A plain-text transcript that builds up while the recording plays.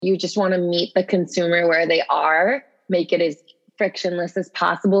You just want to meet the consumer where they are, make it as frictionless as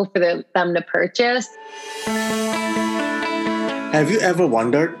possible for them to purchase. Have you ever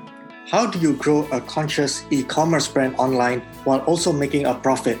wondered, how do you grow a conscious e-commerce brand online while also making a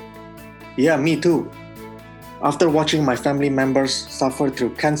profit? Yeah, me too. After watching my family members suffer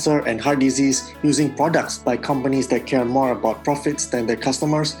through cancer and heart disease using products by companies that care more about profits than their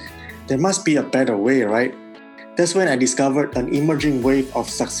customers, there must be a better way, right? That's when I discovered an emerging wave of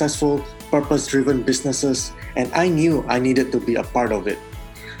successful, purpose-driven businesses, and I knew I needed to be a part of it.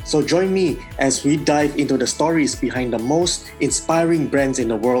 So join me as we dive into the stories behind the most inspiring brands in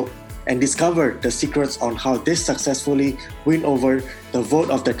the world and discover the secrets on how they successfully win over the vote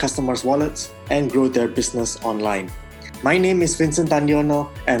of their customers' wallets and grow their business online. My name is Vincent Tandiono,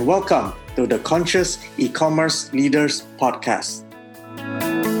 and welcome to the Conscious E-commerce Leaders Podcast.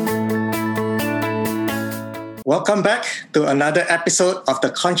 Welcome back to another episode of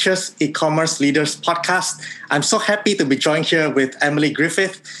the Conscious E-commerce Leaders Podcast. I'm so happy to be joined here with Emily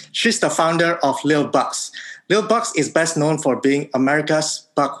Griffith. She's the founder of Lil Bucks. Lil Bucks is best known for being America's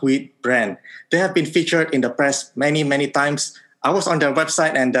buckwheat brand. They have been featured in the press many, many times. I was on their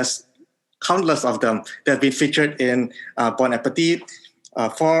website and there's countless of them that have been featured in Bon Appetit,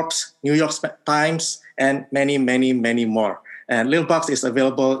 Forbes, New York Times, and many, many, many more. And Lil Bucks is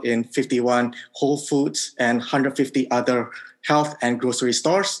available in 51 Whole Foods and 150 other health and grocery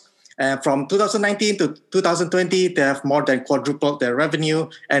stores. And from 2019 to 2020, they have more than quadrupled their revenue.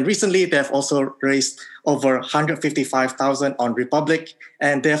 And recently, they have also raised over $155,000 on Republic.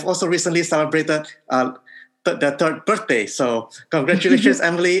 And they have also recently celebrated their third birthday. So congratulations,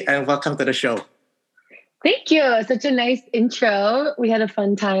 Emily, and welcome to the show. Thank you. Such a nice intro. We had a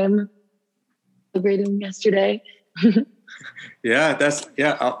fun time celebrating yesterday. Yeah,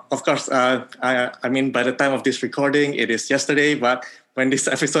 of course. I mean, by the time of this recording, it is yesterday, but when this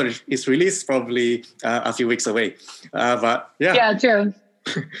episode is released, probably a few weeks away. Yeah, true.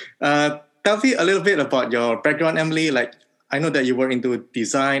 Tell me a little bit about your background, Emily. Like, I know that you were into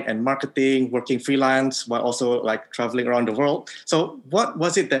design and marketing, working freelance, while also like traveling around the world. So what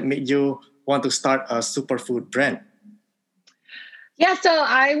was it that made you want to start a superfood brand? Yeah, so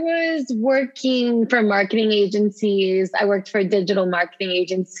I was working for marketing agencies. I worked for a digital marketing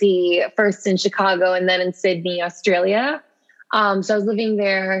agency, first in Chicago and then in Sydney, Australia. So I was living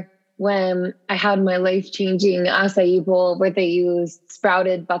there when I had my life-changing acai bowl where they used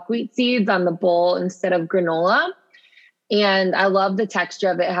sprouted buckwheat seeds on the bowl instead of granola. And I love the texture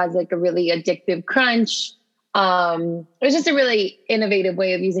of it. It has like a really addictive crunch. It was just a really innovative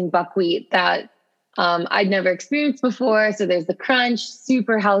way of using buckwheat that I'd never experienced before. So there's the crunch,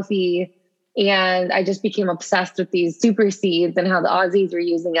 super healthy. And I just became obsessed with these super seeds and how the Aussies were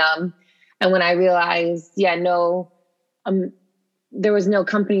using them. And when I realized, there was no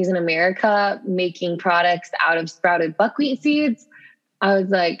companies in America making products out of sprouted buckwheat seeds, I was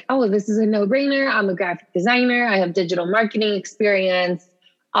like, oh, this is a no-brainer. I'm a graphic designer. I have digital marketing experience.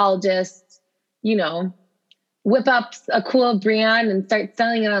 I'll just, whip up a cool brand and start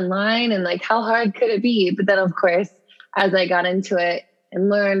selling it online. And like, how hard could it be? But then, of course, as I got into it and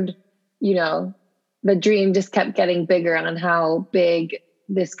learned, the dream just kept getting bigger on how big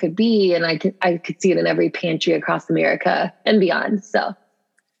this could be. And I could see it in every pantry across America and beyond. So.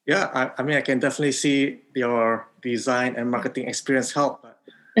 Yeah, I mean, I can definitely see your design and marketing experience help.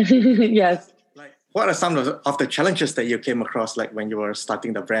 Yes. Like, what are some of the challenges that you came across, like when you were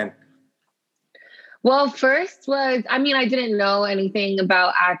starting the brand? Well, first was, I didn't know anything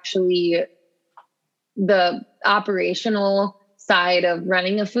about actually the operational side of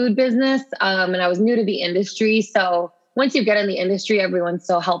running a food business. And I was new to the industry. So once you get in the industry, everyone's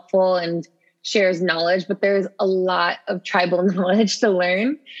so helpful and shares knowledge, but there's a lot of tribal knowledge to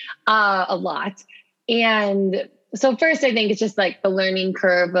learn, a lot. And so first, I think it's just like the learning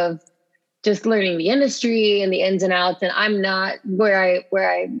curve of just learning the industry and the ins and outs. And I'm not where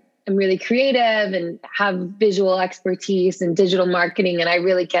I am really creative and have visual expertise and digital marketing. And I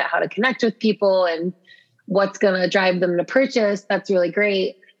really get how to connect with people and what's going to drive them to purchase. That's really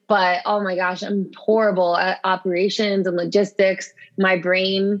great. But oh my gosh, I'm horrible at operations and logistics. My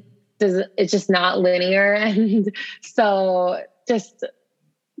brain it's just not linear. And so just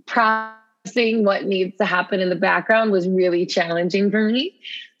processing what needs to happen in the background was really challenging for me.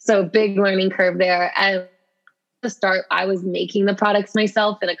 So big learning curve there. And to start, I was making the products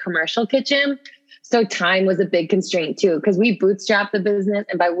myself in a commercial kitchen. So time was a big constraint too, because we bootstrapped the business,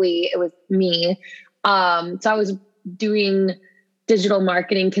 and by we, it was me. So I was doing digital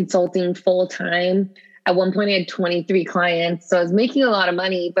marketing consulting full time. At one point, I had 23 clients. So I was making a lot of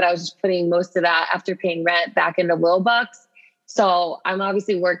money, but I was just putting most of that after paying rent back into Lil Bucks. So I'm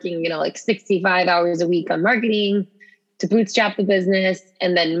obviously working, like 65 hours a week on marketing to bootstrap the business,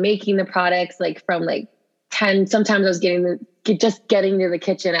 and then making the products like from like 10. Sometimes I was just getting to the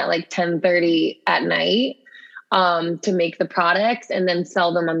kitchen at like 10:30 at night to make the products, and then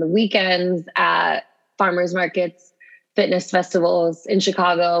sell them on the weekends at farmers markets, fitness festivals in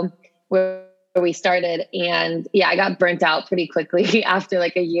Chicago, where we started. And yeah, I got burnt out pretty quickly after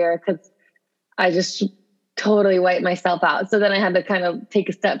like a year, because I just totally wiped myself out. So then I had to kind of take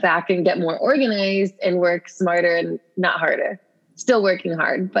a step back and get more organized and work smarter and not harder. Still working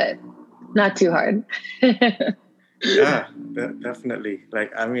hard, but not too hard. Yeah, definitely.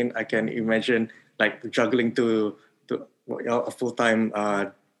 Like, I mean, I can imagine like juggling to a full-time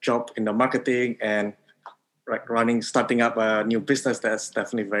job in the marketing and like starting up a new business. That's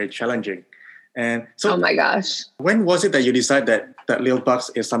definitely very challenging. And so, oh my gosh, when was it that you decided that Lil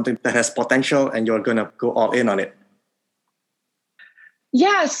Bugs is something that has potential and you're gonna go all in on it?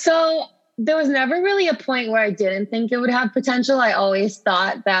 Yeah, so there was never really a point where I didn't think it would have potential. I always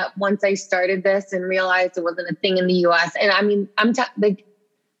thought that once I started this and realized it wasn't a thing in the US, and I mean,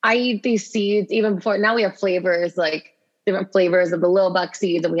 I eat these seeds even before. Now we have flavors, like different flavors of the Lil Buck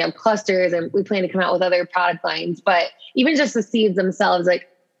seeds, and we have clusters, and we plan to come out with other product lines. But even just the seeds themselves, like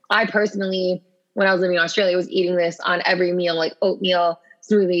I personally, when I was living in Australia, was eating this on every meal, like oatmeal,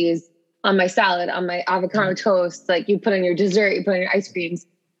 smoothies, on my salad, on my avocado toast, like you put on your dessert, you put on your ice creams.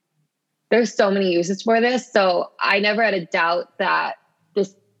 There's so many uses for this. So I never had a doubt that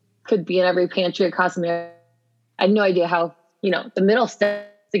this could be in every pantry across America. I had no idea how, the middle steps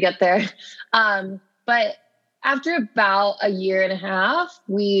to get there. But after about a year and a half,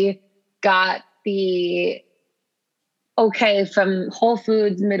 we got the okay from Whole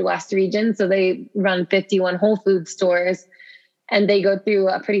Foods Midwest region. So they run 51 Whole Foods stores, and they go through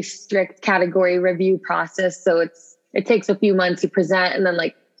a pretty strict category review process. So it takes a few months to present, and then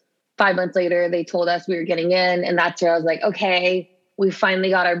like 5 months later, they told us we were getting in. And that's where I was like, okay, we finally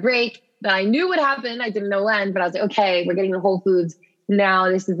got our break that I knew would happen. I didn't know when, but I was like, okay, we're getting to Whole Foods now.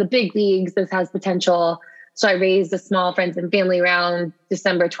 This is the big leagues. This has potential. So I raised a small friends and family round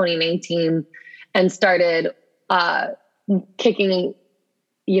December 2019 and started weaning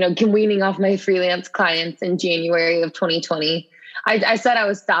off my freelance clients in January of 2020. I said I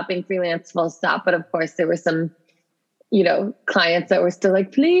was stopping freelance full stop, but of course there were some, clients that were still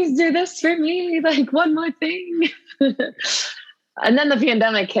like, please do this for me, like one more thing. And then the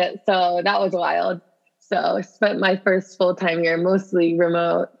pandemic hit, so that was wild. So I spent my first full-time year mostly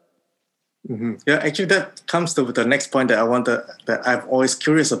remote. Mm-hmm. Yeah, actually that comes to the next point that I'm always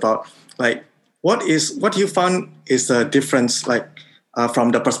curious about. Like, what you found is the difference, like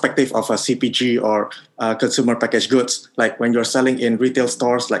from the perspective of a CPG or consumer packaged goods, like when you're selling in retail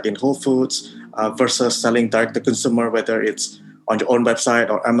stores, like in Whole Foods, versus selling direct to consumer, whether it's on your own website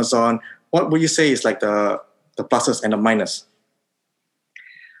or Amazon. What would you say is like the pluses and the minus?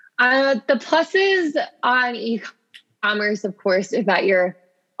 The pluses on e-commerce, of course, is that you're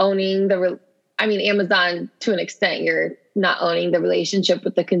owning Amazon, to an extent, you're not owning the relationship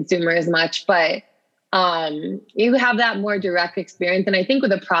with the consumer as much, but you have that more direct experience. And I think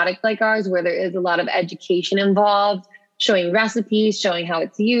with a product like ours, where there is a lot of education involved, showing recipes, showing how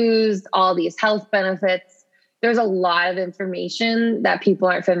it's used, all these health benefits, there's a lot of information that people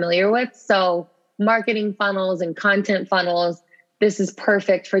aren't familiar with. So marketing funnels and content funnels, this is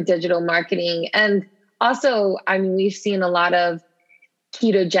perfect for digital marketing. And also, we've seen a lot of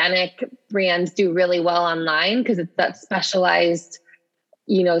ketogenic brands do really well online, because it's that specialized,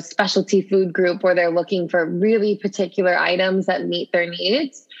 specialty food group where they're looking for really particular items that meet their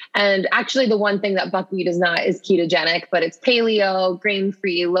needs. And actually the one thing that buckwheat is not is ketogenic, but it's paleo,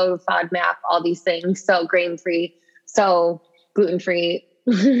 grain-free, low FODMAP, all these things. So grain-free, so gluten-free.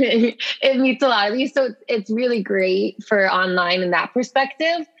 It meets a lot of these. So it's really great for online in that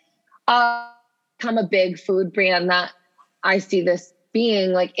perspective. I'm a big food brand that I see this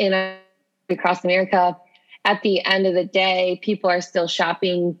being like across America. At the end of the day, people are still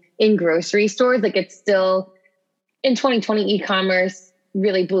shopping in grocery stores. Like it's still in 2020, e-commerce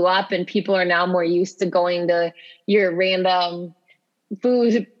really blew up, and people are now more used to going to your random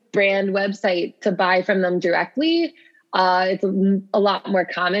food brand website to buy from them directly. It's a lot more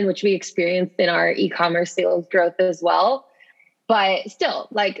common, which we experienced in our e-commerce sales growth as well. But still,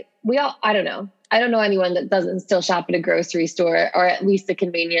 like I don't know anyone that doesn't still shop at a grocery store or at least a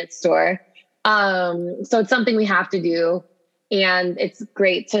convenience store. So it's something we have to do. And it's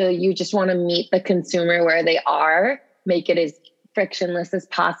great you just want to meet the consumer where they are, make it as frictionless as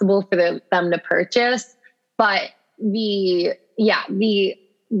possible for them to purchase. But the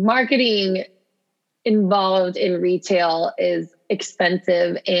marketing involved in retail is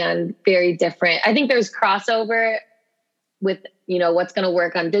expensive and very different. I think there's crossover with, what's going to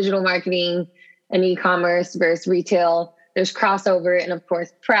work on digital marketing and e-commerce versus retail. There's crossover and of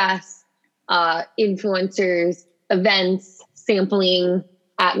course, press, influencers, events, sampling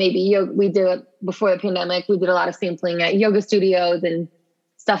at maybe yoga. We did it before the pandemic. We did a lot of sampling at yoga studios and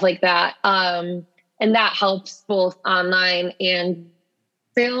stuff like that. And that helps both online and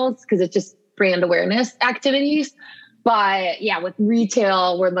sales because it's just brand awareness activities. But yeah, with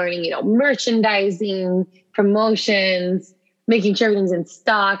retail, we're learning, merchandising, promotions, making sure everything's in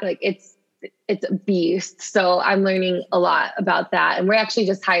stock. Like it's a beast. So I'm learning a lot about that. And we actually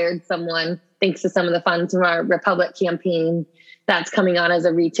just hired someone, thanks to some of the funds from our Republic campaign, that's coming on as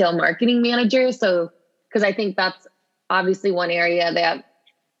a retail marketing manager. So, because I think that's obviously one area that,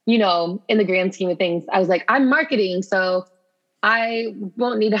 in the grand scheme of things, I was like, I'm marketing, so I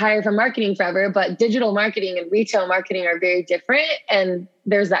won't need to hire for marketing forever, but digital marketing and retail marketing are very different. And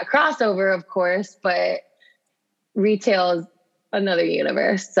there's that crossover, of course, but retail is another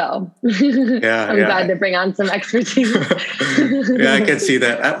universe. So I'm glad to bring on some expertise. Yeah, I can see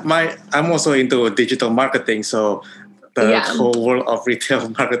that. I'm also into digital marketing. So the whole world of retail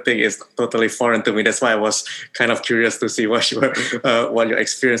marketing is totally foreign to me. That's why I was kind of curious to see what your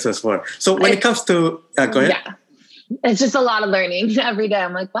experiences were. So when it comes to, go ahead. Yeah. It's just a lot of learning every day.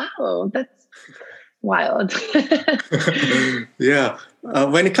 I'm like, wow, that's wild. Yeah.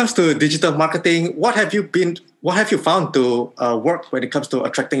 When it comes to digital marketing, what have you found to work when it comes to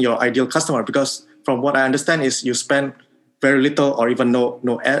attracting your ideal customer? Because from what I understand is you spend very little or even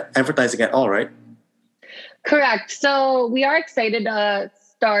no advertising at all, right? Correct. So we are excited to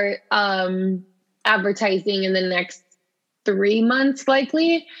start advertising in the next 3 months,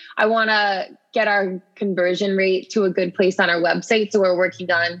 likely. I want to get our conversion rate to a good place on our website. So we're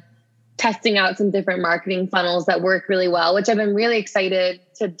working on testing out some different marketing funnels that work really well, which I've been really excited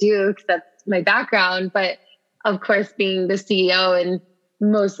to do because that's my background. But of course, being the CEO and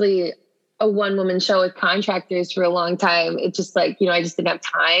mostly a one-woman show with contractors for a long time, it's just like, I just didn't have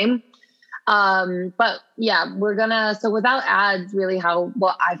time. But yeah, so without ads, really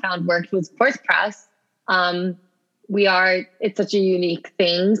what I found worked was first press. It's such a unique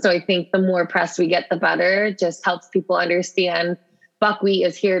thing. So I think the more press we get, the better. It just helps people understand buckwheat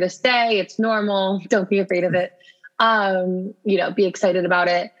is here to stay. It's normal. Don't be afraid of it. Be excited about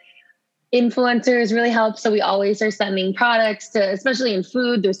it. Influencers really help. So we always are sending products especially in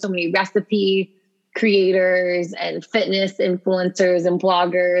food, there's so many recipe creators and fitness influencers and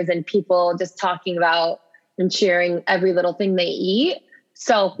bloggers and people just talking about and sharing every little thing they eat.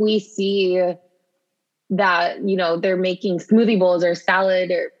 So if we see that, they're making smoothie bowls or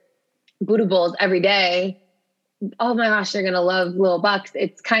salad or Buddha bowls every day, oh my gosh, they're going to love Lil Bucks.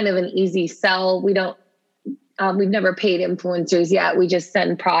 It's kind of an easy sell. We've never paid influencers yet. We just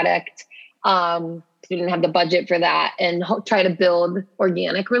send product. We didn't have the budget for that and try to build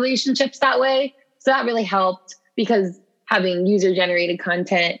organic relationships that way. So that really helped because having user-generated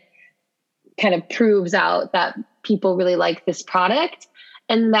content kind of proves out that people really like this product.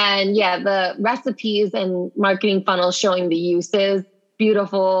 And then, the recipes and marketing funnels showing the uses,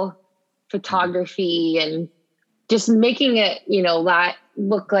 beautiful photography and just making it,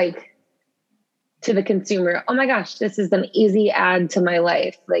 look like to the consumer, oh my gosh, this is an easy add to my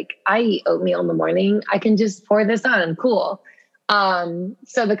life. Like I eat oatmeal in the morning. I can just pour this on. Cool.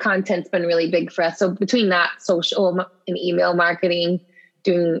 So the content's been really big for us. So between that, social and email marketing,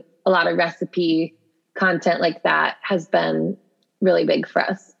 doing a lot of recipe content like that has been really big for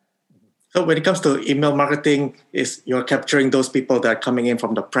us. So when it comes to email marketing, you're capturing those people that are coming in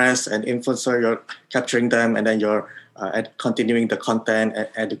from the press and influencer, you're capturing them and then you're continuing the content and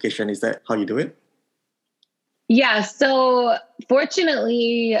education. Is that how you do it? Yeah. So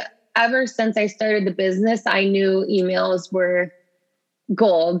fortunately, ever since I started the business, I knew emails were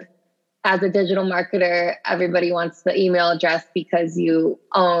gold. As a digital marketer, everybody wants the email address because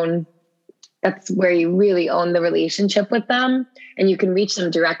that's where you really own the relationship with them and you can reach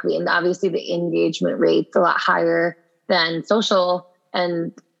them directly. And obviously the engagement rate's a lot higher than social,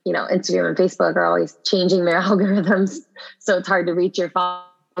 and, Instagram and Facebook are always changing their algorithms. So it's hard to reach your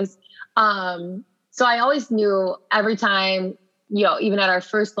followers. So I always knew every time, even at our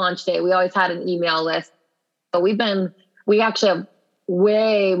first launch day, we always had an email list. But we actually have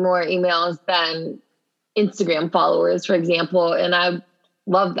way more emails than Instagram followers, for example. And I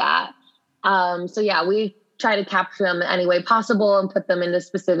love that. We try to capture them any way possible and put them into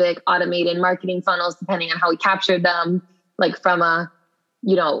specific automated marketing funnels, depending on how we captured them, like from a,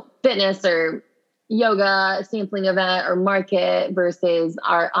 fitness or yoga sampling event or market versus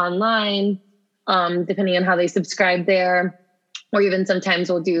our online. depending on how they subscribe there. Or even sometimes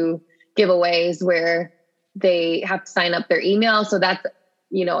we'll do giveaways where they have to sign up their email. So that's,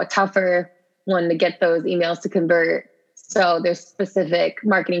 a tougher one to get those emails to convert. So there's specific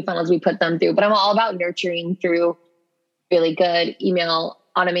marketing funnels we put them through. But I'm all about nurturing through really good email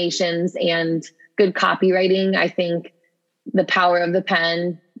automations and good copywriting. I think the power of the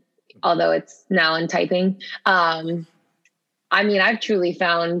pen, although it's now in typing. I've truly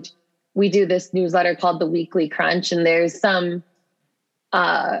found we do this newsletter called the Weekly Crunch, and there's some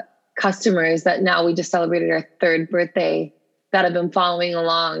customers that now we just celebrated our 3rd birthday that have been following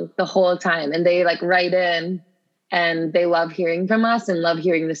along the whole time, and they write in and they love hearing from us and love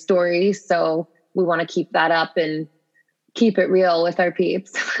hearing the stories. So we want to keep that up and keep it real with our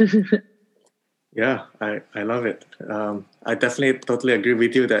peeps. Yeah, I love it. I definitely totally agree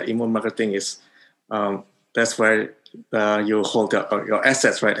with you that email marketing is, that's where you hold your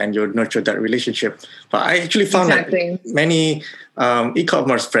assets, right? And you nurture that relationship. But I actually found that many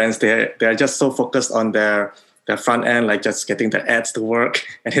e-commerce brands, they're just so focused on their front end, like just getting the ads to work,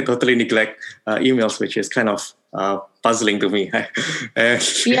 and they totally neglect emails, which is kind of puzzling to me.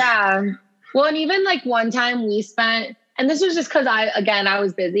 Yeah. Well, and even one time we spent, and this was just because I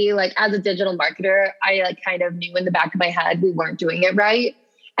was busy, as a digital marketer, I kind of knew in the back of my head we weren't doing it right.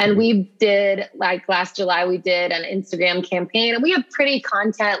 And we did, last July, we did an Instagram campaign, and we have pretty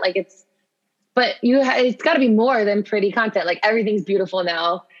content. It's got to be more than pretty content. Everything's beautiful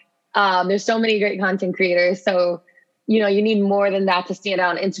now. There's so many great content creators. So, you need more than that to stand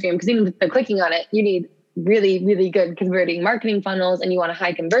out on Instagram, because even if they're clicking on it, you need really, really good converting marketing funnels, and you want a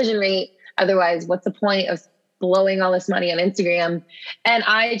high conversion rate. Otherwise, what's the point of blowing all this money on Instagram? And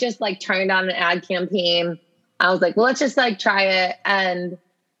I just turned on an ad campaign. I was like, well, let's just try it. And,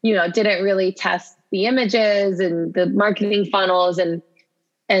 didn't really test the images and the marketing funnels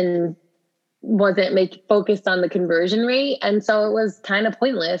and wasn't focused on the conversion rate. And so it was kind of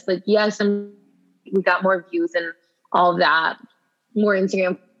pointless. Yes, and we got more views and all of that, more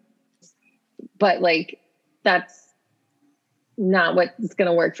Instagram, but that's not what's going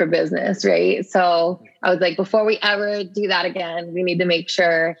to work for business. Right. So I was like, before we ever do that again, we need to make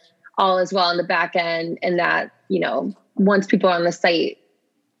sure all is well in the back end, and that, once people are on the site,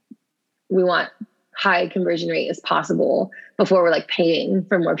 we want high conversion rate as possible before we're paying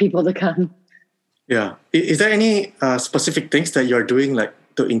for more people to come. Yeah. Is there any specific things that you're doing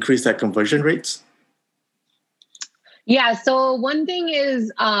to increase that conversion rates? Yeah. So one thing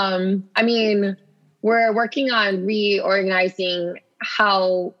is, we're working on reorganizing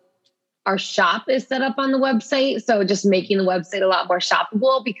how our shop is set up on the website. So just making the website a lot more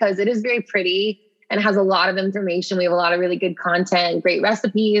shoppable, because it is very pretty and has a lot of information. We have a lot of really good content, great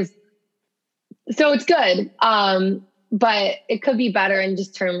recipes. So it's good. But it could be better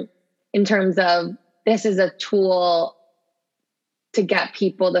in terms of, this is a tool to get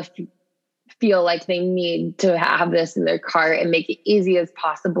people to feel like they need to have this in their cart and make it easy as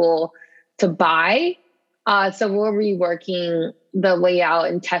possible to buy. So we're reworking the layout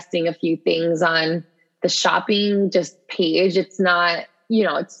and testing a few things on the shopping just page. It's not,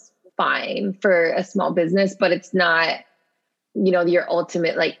 it's fine for a small business, but it's not, your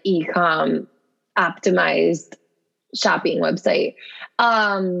ultimate e-com optimized shopping website.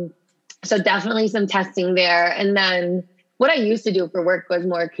 So definitely some testing there. And then what I used to do for work was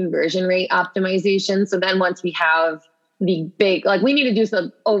more conversion rate optimization. So then once we have the big, we need to do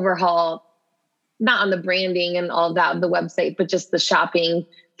some overhaul, not on the branding and all that of the website, but just the shopping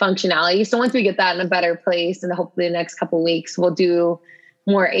functionality. So once we get that in a better place, and hopefully the next couple of weeks, we'll do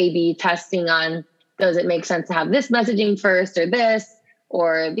more A/B testing on, does it make sense to have this messaging first, or this,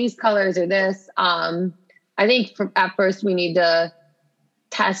 or these colors, or this? I think at first we need to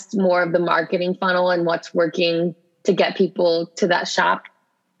test more of the marketing funnel and what's working to get people to that shop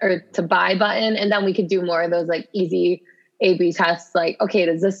or to buy button. And then we could do more of those easy A/B tests. Okay,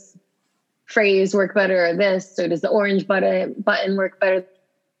 does this phrase work better, or this, or does the orange button work better?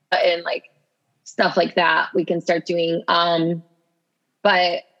 And stuff like that we can start doing.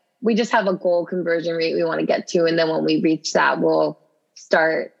 But we just have a goal conversion rate we want to get to. And then when we reach that, we'll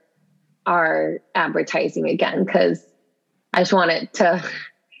start our advertising again, because I just want it to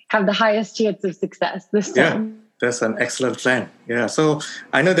have the highest chance of success this time. Yeah, that's an excellent plan. Yeah. So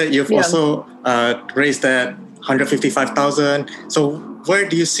I know that you've also raised that $155,000. So where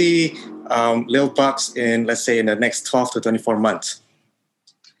do you see Lil Bugs in, let's say, in the next 12 to 24 months?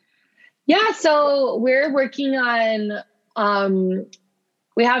 Yeah. So we're working on,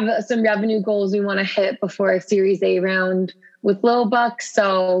 we have some revenue goals we want to hit before a Series A round with Lil Bugs.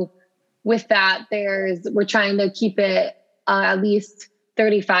 So with that, we're trying to keep it at least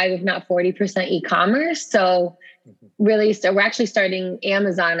 35, if not 40% e-commerce. So so we're actually starting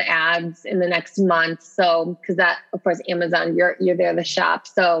Amazon ads in the next month. So, because that, of course, Amazon, you're there to shop.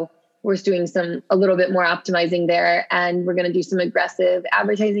 So we're doing a little bit more optimizing there, and we're going to do some aggressive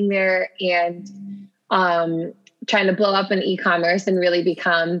advertising there, and trying to blow up in e-commerce and really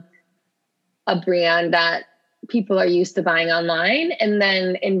become a brand that people are used to buying online. And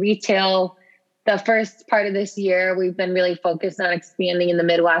then in retail, the first part of this year, we've been really focused on expanding in the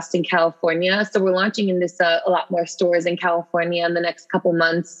Midwest and California. So we're launching into a lot more stores in California in the next couple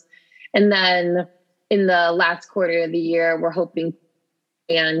months. And then in the last quarter of the year, we're hoping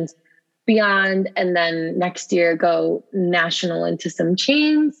and beyond. And then next year, go national into some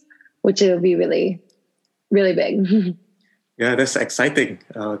chains, which will be really, really big. Yeah, that's exciting.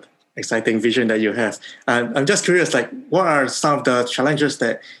 Exciting vision that you have. I'm just curious, like, what are some of the challenges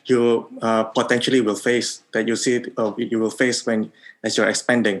that you potentially will face, that you see you will face as you're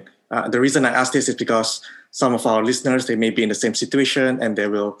expanding? The reason I ask this is because some of our listeners, they may be in the same situation, and they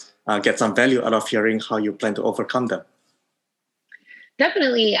will get some value out of hearing how you plan to overcome them.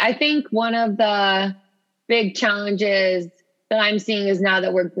 Definitely. I think one of the big challenges that I'm seeing is now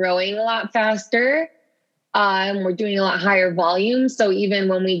that we're growing a lot faster, and we're doing a lot higher volume. So even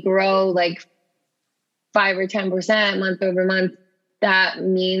when we grow like 5 or 10% month over month, that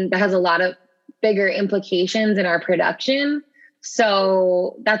has a lot of bigger implications in our production.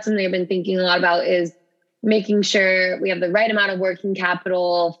 So that's something I've been thinking a lot about, is making sure we have the right amount of working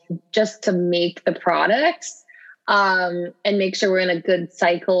capital just to make the products, and make sure we're in a good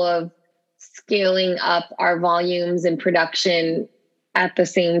cycle of scaling up our volumes and production at the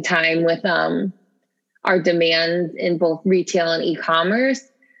same time with our demand in both retail and e-commerce.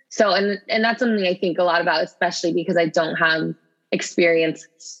 So, and that's something I think a lot about, especially because I don't have experience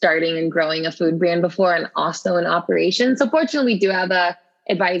starting and growing a food brand before, and also in operations. So fortunately, we do have a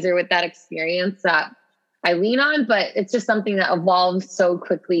advisor with that experience that I lean on, but it's just something that evolves so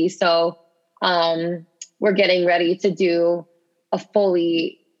quickly. So we're getting ready to do a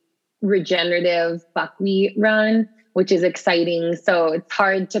fully regenerative buckwheat run, which is exciting. So it's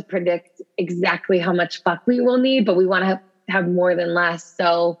hard to predict exactly how much buckwheat we'll need, but we want to have more than less.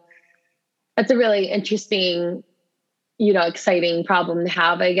 So that's a really interesting, exciting problem to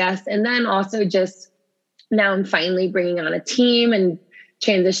have, I guess. And then also just now I'm finally bringing on a team and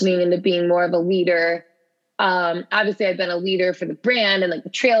transitioning into being more of a leader. Obviously I've been a leader for the brand and like the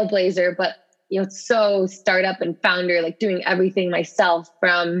trailblazer, but it's so startup and founder, like doing everything myself,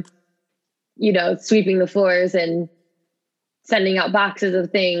 from, sweeping the floors and sending out boxes of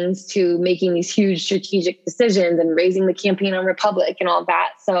things to making these huge strategic decisions and raising the campaign on Republic and all that.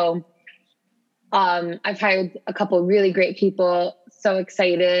 So I've hired a couple of really great people. So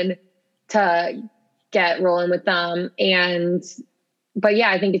excited to get rolling with them. But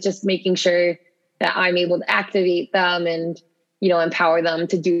yeah, I think it's just making sure that I'm able to activate them and, empower them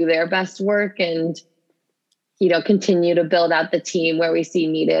to do their best work, and, continue to build out the team where we see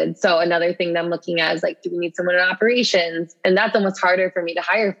needed. So another thing that I'm looking at is like, do we need someone in operations? And that's almost harder for me to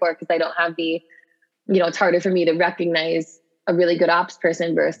hire for, because I don't have it's harder for me to recognize a really good ops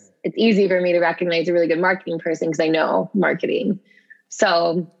person versus it's easy for me to recognize a really good marketing person because I know marketing.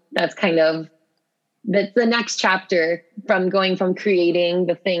 So that's that's the next chapter, from going from creating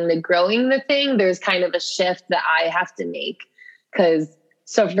the thing to growing the thing. There's kind of a shift that I have to make, because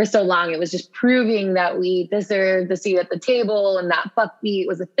for so long it was just proving that we deserve the seat at the table, and that buckwheat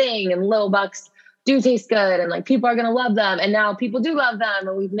was a thing, and little bucks do taste good, and like people are going to love them. And now people do love them,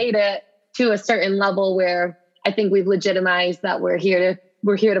 and we've made it to a certain level where I think we've legitimized that we're here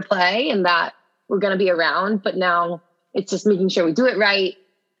to play, and that we're going to be around. But now it's just making sure we do it right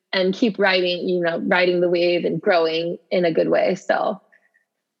and keep riding the wave and growing in a good way. So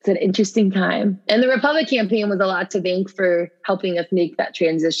it's an interesting time. And the Republic campaign was a lot to thank for helping us make that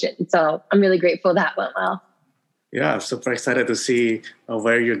transition. So I'm really grateful that went well. Yeah, I'm super excited to see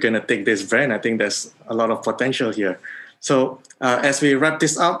where you're going to take this brand. I think there's a lot of potential here. So as we wrap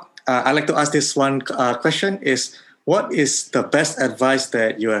this up, I'd like to ask this one question is, what is the best advice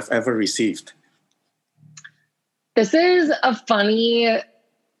that you have ever received? This is a funny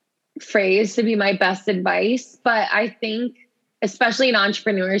phrase to be my best advice, but I think, especially in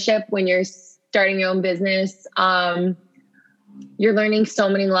entrepreneurship, when you're starting your own business, you're learning so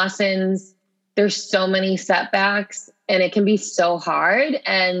many lessons. There's so many setbacks, and it can be so hard.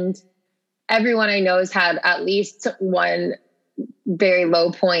 And everyone I know has had at least one very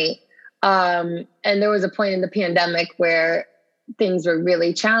low point. And there was a point in the pandemic where things were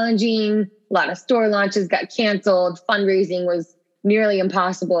really challenging. A lot of store launches got canceled. Fundraising was nearly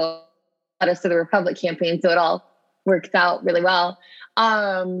impossible. Led us to the Republic campaign, so it all worked out really well.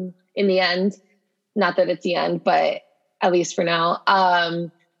 in the end. Not that it's the end, but at least for now.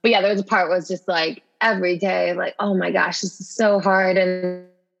 But yeah, there was a part where it's just like every day, like, oh my gosh, this is so hard. And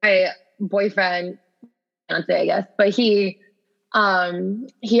my boyfriend, fiance, I guess, but he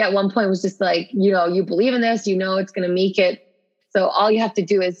at one point was just like, you believe in this, it's going to make it. So all you have to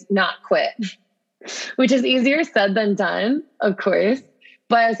do is not quit, which is easier said than done, of course.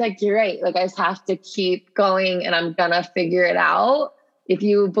 But I was like, you're right. Like, I just have to keep going and I'm going to figure it out. If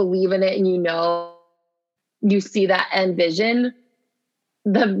you believe in it and you see that end vision,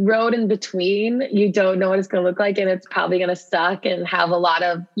 the road in between, you don't know what it's going to look like. And it's probably going to suck and have a lot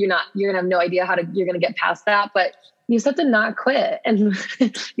of, you're going to have no idea you're going to get past that. But you just have to not quit and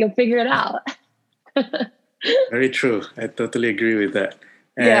you'll figure it out. Very true. I totally agree with that.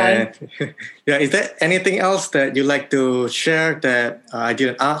 And yeah. Is there anything else that you like to share that I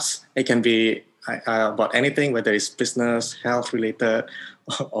didn't ask? It can be about anything, whether it's business, health related,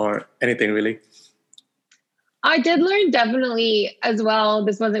 or anything really. I did learn definitely as well.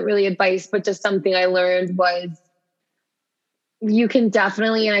 This wasn't really advice, but just something I learned was you can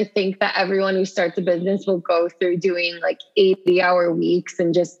definitely, and I think that everyone who starts a business will go through doing like 80-hour weeks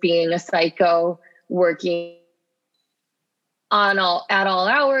and just being a psycho, working at all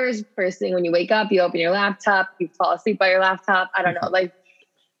hours. First thing when you wake up, you open your laptop, you fall asleep by your laptop. I don't know, like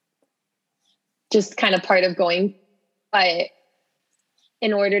just kind of part of going. But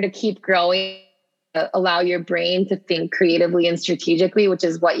in order to keep growing, allow your brain to think creatively and strategically, which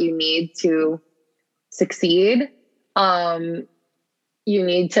is what you need to succeed. You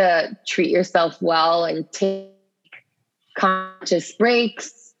need to treat yourself well and take conscious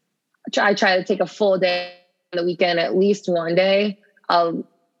breaks. I try to take a full day on the weekend, at least one day.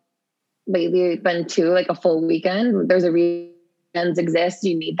 Lately it's been 2, like a full weekend. There's a reason weekends exist.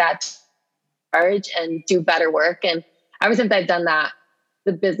 You need that to charge and do better work. And ever since I've done that,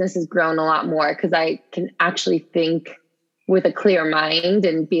 the business has grown a lot more because I can actually think with a clear mind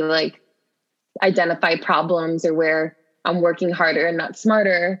and be like, identify problems or where I'm working harder and not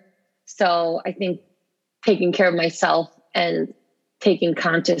smarter. So I think taking care of myself and taking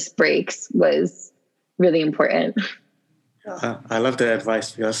conscious breaks was really important. I love the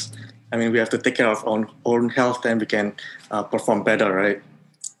advice because, we have to take care of our own health and we can perform better, right?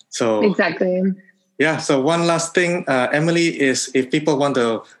 So exactly. Yeah. So one last thing, Emily, is if people want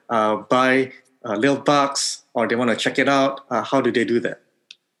to buy Lil Bugs or they want to check it out, how do they do that?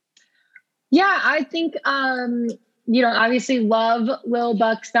 Yeah, I think, obviously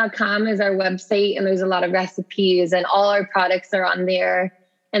lovelilbucks.com is our website and there's a lot of recipes and all our products are on there.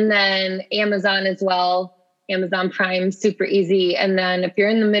 And then Amazon as well, Amazon Prime, super easy. And then if you're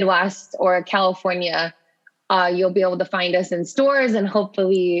in the Midwest or California, you'll be able to find us in stores and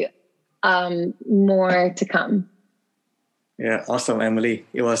hopefully more to come. Yeah, awesome, Emily.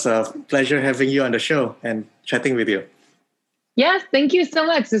 It was a pleasure having you on the show and chatting with you. Yes, thank you so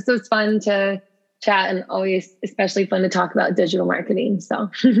much. This was fun to chat and always especially fun to talk about digital marketing. So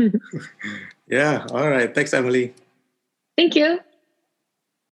yeah, all right. Thanks, Emily. Thank you.